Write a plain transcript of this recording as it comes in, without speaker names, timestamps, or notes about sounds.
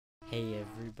Hey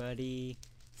everybody,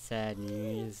 sad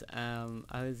news. I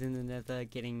was in the nether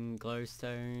getting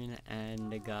glowstone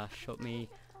and a guy shot me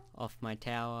off my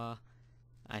tower.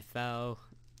 I fell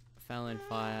in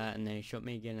fire, and then he shot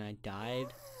me again and I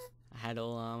died. I had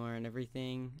all armor and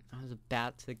everything. I was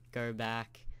about to go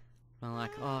back. I'm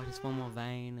like, oh, just one more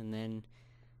vein, and then,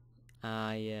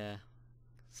 yeah.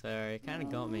 So it kind of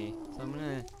got me. So I'm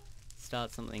gonna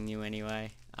start something new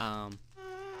anyway.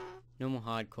 Normal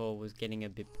hardcore was getting a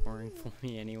bit boring for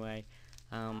me anyway.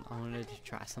 I wanted to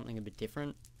try something a bit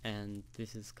different, and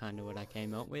this is kind of what I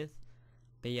came up with.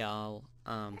 But yeah, I'll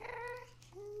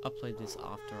upload this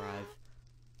after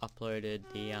I've uploaded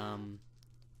the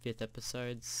 5th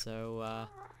episode. So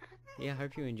yeah, I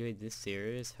hope you enjoyed this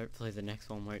series. Hopefully the next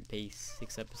one won't be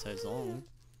 6 episodes long.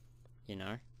 You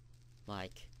know,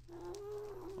 like,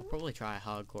 I'll probably try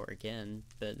hardcore again,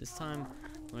 but this time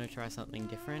I'm going to try something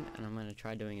different, and I'm going to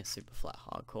try doing a super flat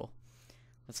hardcore.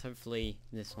 Hopefully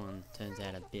this one turns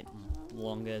out a bit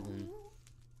longer than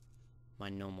my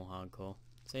normal hardcore.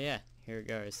 So yeah, here it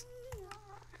goes.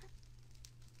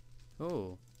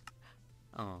 Ooh.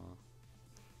 Aww.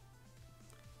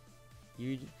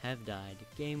 You have died.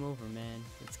 Game over, man.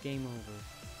 It's game over.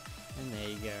 And there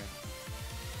you go.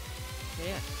 So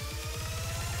yeah.